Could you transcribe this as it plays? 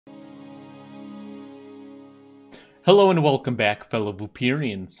Hello and welcome back, fellow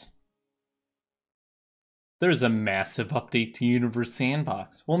Vooperians. There's a massive update to Universe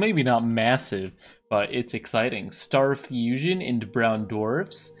Sandbox. Well, maybe not massive, but it's exciting. Star fusion into brown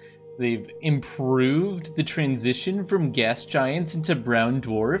dwarfs. They've improved the transition from gas giants into brown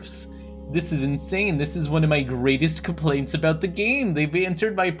dwarfs. This is insane. This is one of my greatest complaints about the game. They've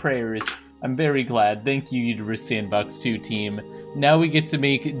answered my prayers. I'm very glad. Thank you, Universe Sandbox 2 team. Now we get to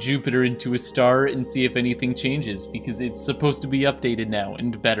make Jupiter into a star and see if anything changes, because it's supposed to be updated now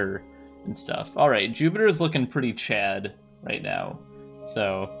and better and stuff. Alright, Jupiter is looking pretty Chad right now.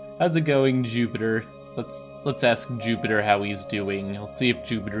 So, how's it going, Jupiter? Let's ask Jupiter how he's doing. Let's see if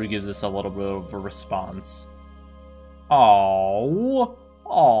Jupiter gives us a little bit of a response. Oh,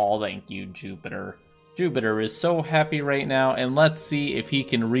 thank you, Jupiter. Jupiter is so happy right now, and let's see if he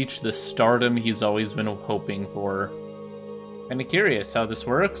can reach the stardom he's always been hoping for. Kinda curious how this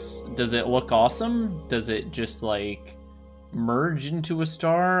works. Does it look awesome? Does it just, like, merge into a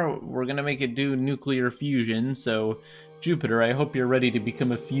star? We're gonna make it do nuclear fusion, so Jupiter, I hope you're ready to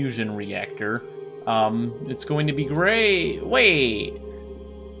become a fusion reactor. It's going to be great! Wait!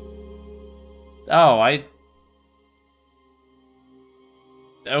 Oh,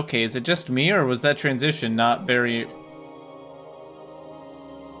 Okay, is it just me, or was that transition not very...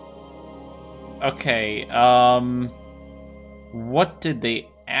 Okay, what did they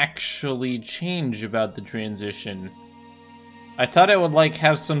actually change about the transition? I thought it would, like,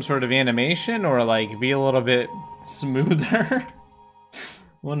 have some sort of animation, or, like, be a little bit smoother.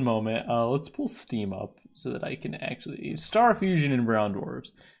 One moment, let's pull Steam up, so that I can actually... Star fusion in brown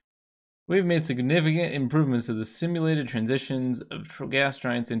dwarfs. We've made significant improvements to the simulated transitions of gas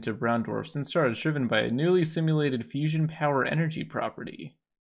giants into brown dwarfs and stars, driven by a newly simulated fusion power energy property.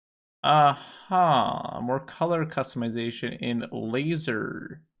 Aha, more color customization and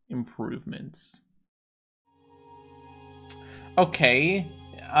laser improvements. Okay,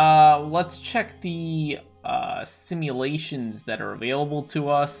 let's check the simulations that are available to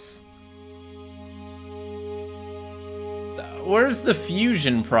us. Where's the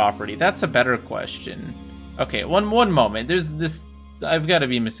fusion property? That's a better question. Okay, one moment. There's this... I've got to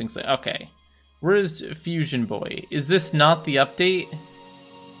be missing something. Okay. Where's Fusion Boy? Is this not the update?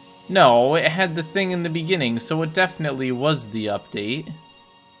 No, it had the thing in the beginning, so it definitely was the update.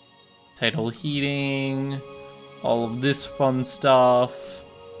 Tidal heating, all of this fun stuff,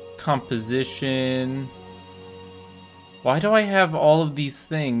 composition. Why do I have all of these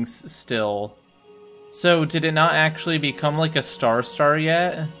things still? So, did it not actually become like a star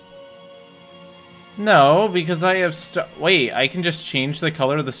yet? No, because I have wait, I can just change the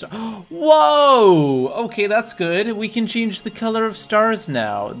color of the star. Whoa! Okay, that's good. We can change the color of stars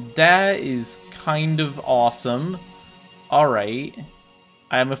now. That is kind of awesome. Alright.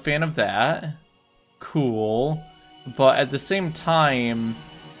 I am a fan of that. Cool. But at the same time,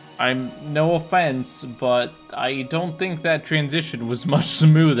 no offense, but I don't think that transition was much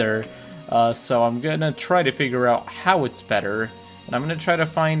smoother. So I'm gonna try to figure out how it's better, and I'm gonna try to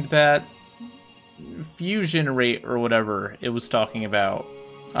find that fusion rate or whatever it was talking about.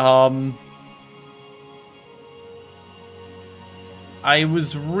 I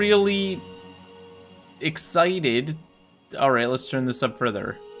was really excited. Alright, let's turn this up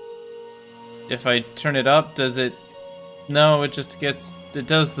further. If I turn it up, does it... No, it just gets... It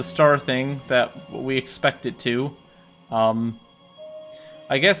does the star thing that we expect it to.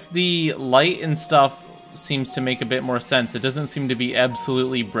 I guess the light and stuff seems to make a bit more sense. It doesn't seem to be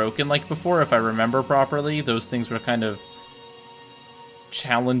absolutely broken like before, if I remember properly. Those things were kind of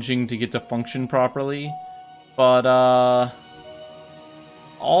challenging to get to function properly. But,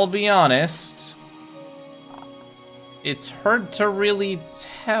 I'll be honest, it's hard to really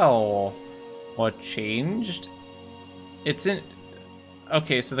tell what changed. It's in...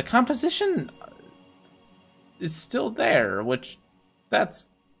 Okay, so the composition is still there, which... That's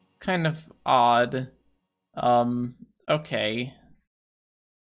kind of odd. Okay.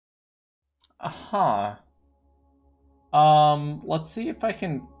 Let's see if I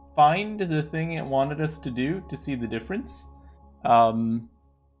can find the thing it wanted us to do to see the difference.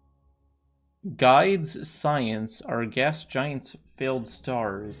 Guides science are gas giants failed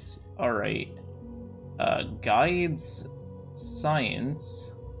stars. Alright. Guides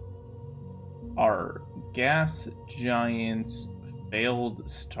science are gas giants failed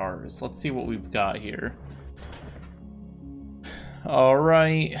stars. Let's see what we've got here.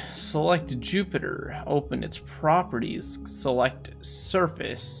 Alright, select Jupiter. Open its properties. Select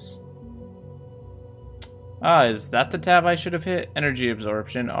surface. Is that the tab I should have hit? Energy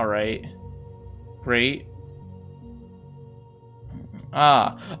absorption. Alright. Great.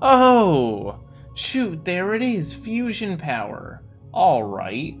 Oh! shoot, there it is, fusion power.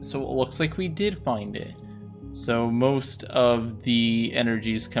 Alright, so it looks like we did find it. So most of the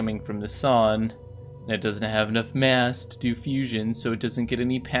energy is coming from the sun, and it doesn't have enough mass to do fusion, so it doesn't get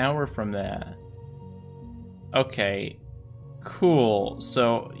any power from that. Okay, cool.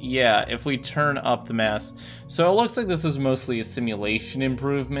 So yeah, if we turn up the mass, so it looks like this is mostly a simulation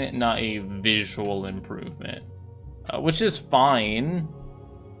improvement, not a visual improvement, which is fine.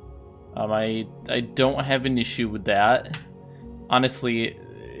 I don't have an issue with that. Honestly,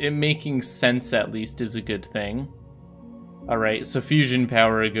 it making sense at least is a good thing. Alright, so fusion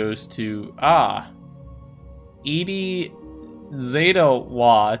power goes to 80 zeta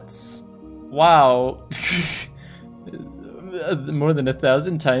watts. Wow. More than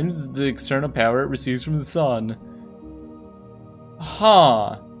 1,000 times the external power it receives from the sun.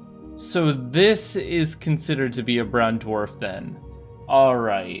 Huh. So this is considered to be a brown dwarf then.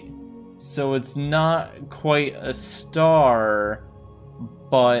 Alright. So it's not quite a star,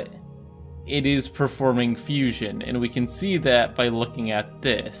 but it is performing fusion, and we can see that by looking at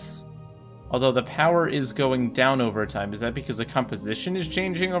this. Although the power is going down over time. Is that because the composition is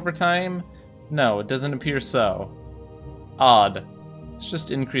changing over time? No, it doesn't appear so. Odd. Let's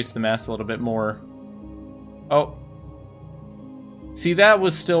just increase the mass a little bit more. Oh. See, that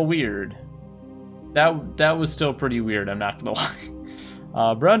was still weird. That was still pretty weird, I'm not gonna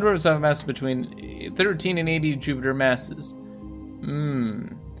lie. Brown dwarfs have a mass between 13 and 80 Jupiter masses.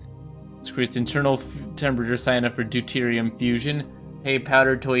 This creates internal temperatures high enough for deuterium fusion. Hey,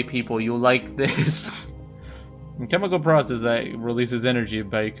 powder toy people, you like this? A chemical process that releases energy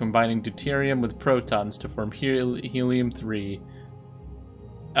by combining deuterium with protons to form helium-3.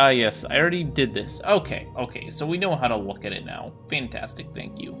 Yes, I already did this. Okay, so we know how to look at it now. Fantastic,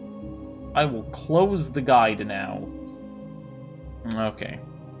 thank you. I will close the guide now. Okay.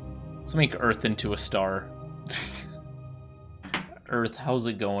 Let's make Earth into a star. Earth, how's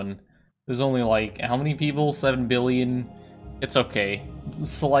it going? There's only like, how many people? 7 billion? It's okay.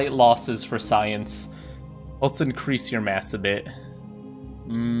 Slight losses for science. Let's increase your mass a bit.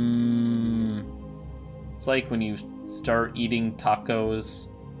 It's like when you start eating tacos.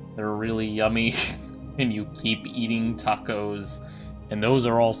 They're really yummy. And you keep eating tacos. And those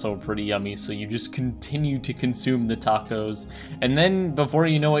are also pretty yummy, so you just continue to consume the tacos. And then, before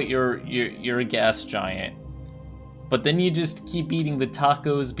you know it, you're a gas giant. But then you just keep eating the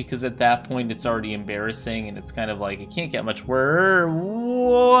tacos because at that point it's already embarrassing and it's kind of like, it can't get much worse.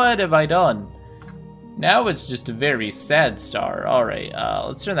 What have I done? Now it's just a very sad star. Alright,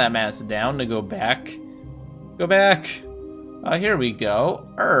 let's turn that mass down to go back. Go back. Here we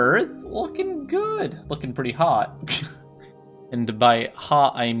go. Earth, looking good. Looking pretty hot. And by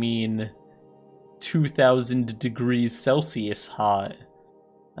hot, I mean 2,000 degrees Celsius hot.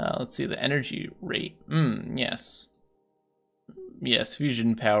 Let's see, the energy rate. Yes. Yes,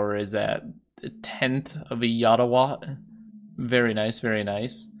 fusion power is at a 1/10 of a yottawatt. Very nice, very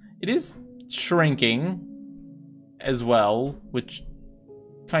nice. It is shrinking as well, which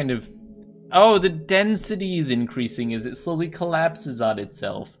kind of... Oh, the density is increasing as it slowly collapses on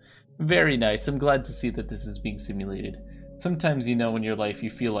itself. Very nice. I'm glad to see that this is being simulated. Sometimes, you know, in your life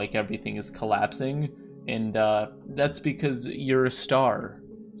you feel like everything is collapsing, and that's because you're a star.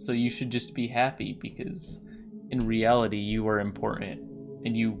 So you should just be happy, because in reality you are important,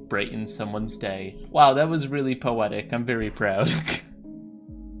 and you brighten someone's day. Wow, that was really poetic. I'm very proud.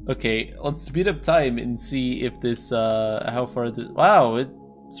 Okay, let's speed up time and see if this, how far this... Wow,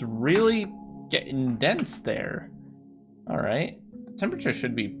 it's really getting dense there. Alright. The temperature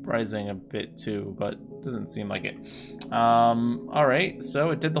should be rising a bit too, but it doesn't seem like it. Alright,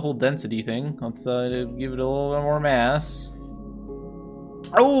 so it did the whole density thing. Let's give it a little bit more mass.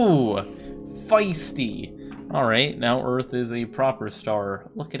 Oh! Feisty! Alright, now Earth is a proper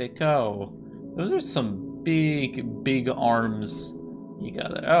star. Look at it go. Those are some big arms you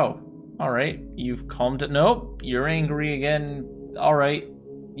got there. Oh, alright. You've calmed it. Nope, you're angry again. Alright.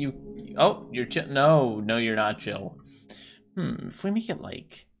 Oh, you're chill. No, you're not chill. If we make it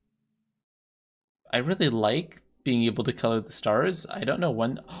like... I really like being able to color the stars. I don't know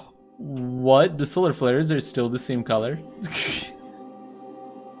when... What? The solar flares are still the same color?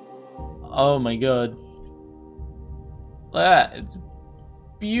 Oh my god. It's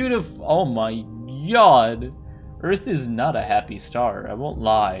beautiful. Oh my god. Earth is not a happy star, I won't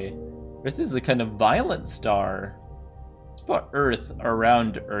lie. Earth is a kind of violent star. Let's put Earth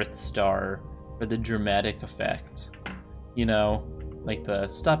around Earth star for the dramatic effect. You know, like the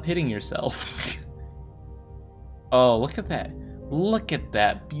stop hitting yourself. Oh, look at that. Look at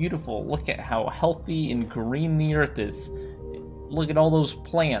that. Beautiful. Look at how healthy and green the Earth is. look at all those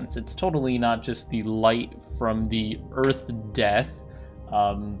plants. It's totally not just the light from the Earth death.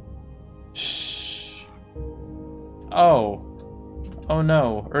 Shh. Oh. Oh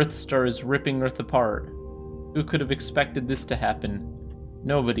no, Earth Star is ripping Earth apart. Who could have expected this to happen?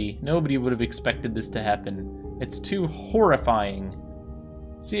 Nobody. Nobody would have expected this to happen. It's too horrifying.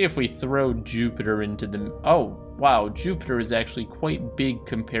 See if we throw Jupiter into the... Oh, wow, Jupiter is actually quite big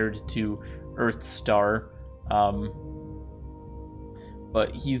compared to Earth Star.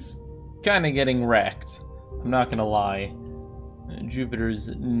 But he's kind of getting wrecked. I'm not gonna lie. Jupiter's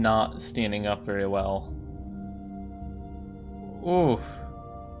not standing up very well. Ooh.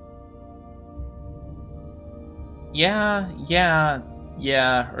 Yeah,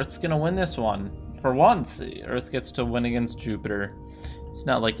 Earth's gonna win this one. For once, Earth gets to win against Jupiter. It's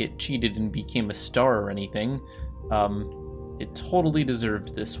not like it cheated and became a star or anything. It totally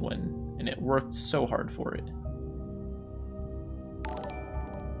deserved this win, and it worked so hard for it.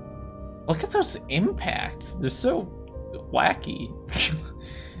 Look at those impacts. They're so wacky.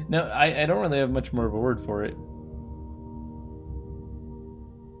 No, I don't really have much more of a word for it.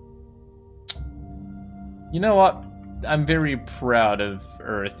 You know what? I'm very proud of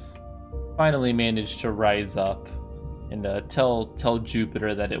Earth. Finally managed to rise up and tell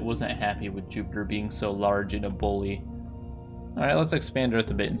Jupiter that it wasn't happy with Jupiter being so large and a bully. Alright, let's expand Earth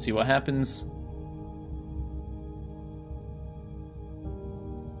a bit and see what happens.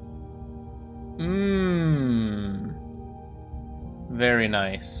 Very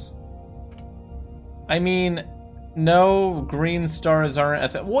nice. I mean, no, green stars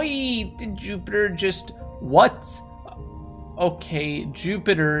aren't wait, did Jupiter just... What? Okay,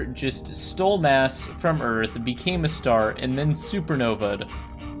 Jupiter just stole mass from Earth, became a star, and then supernovaed,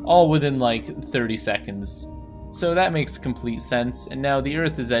 all within like 30 seconds. So that makes complete sense, and now the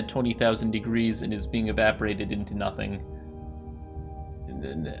Earth is at 20,000 degrees and is being evaporated into nothing.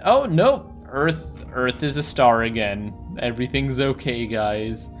 Oh, nope! Earth is a star again. Everything's okay,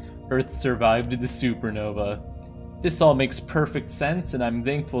 guys. Earth survived the supernova. This all makes perfect sense, and I'm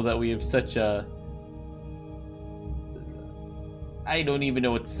thankful that we have such a... I don't even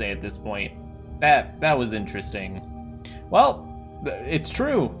know what to say at this point. That was interesting. Well, it's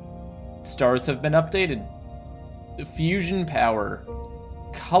true. Stars have been updated. Fusion power.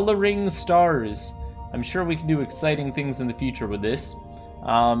 Coloring stars. I'm sure we can do exciting things in the future with this.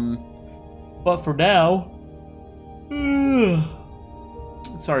 But for now...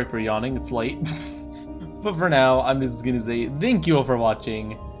 Sorry for yawning, it's late. But for now, I'm just gonna say thank you all for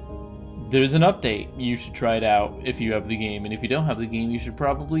watching. There's an update. You should try it out if you have the game. And if you don't have the game, you should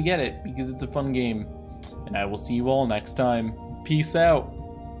probably get it because it's a fun game. And I will see you all next time. Peace out.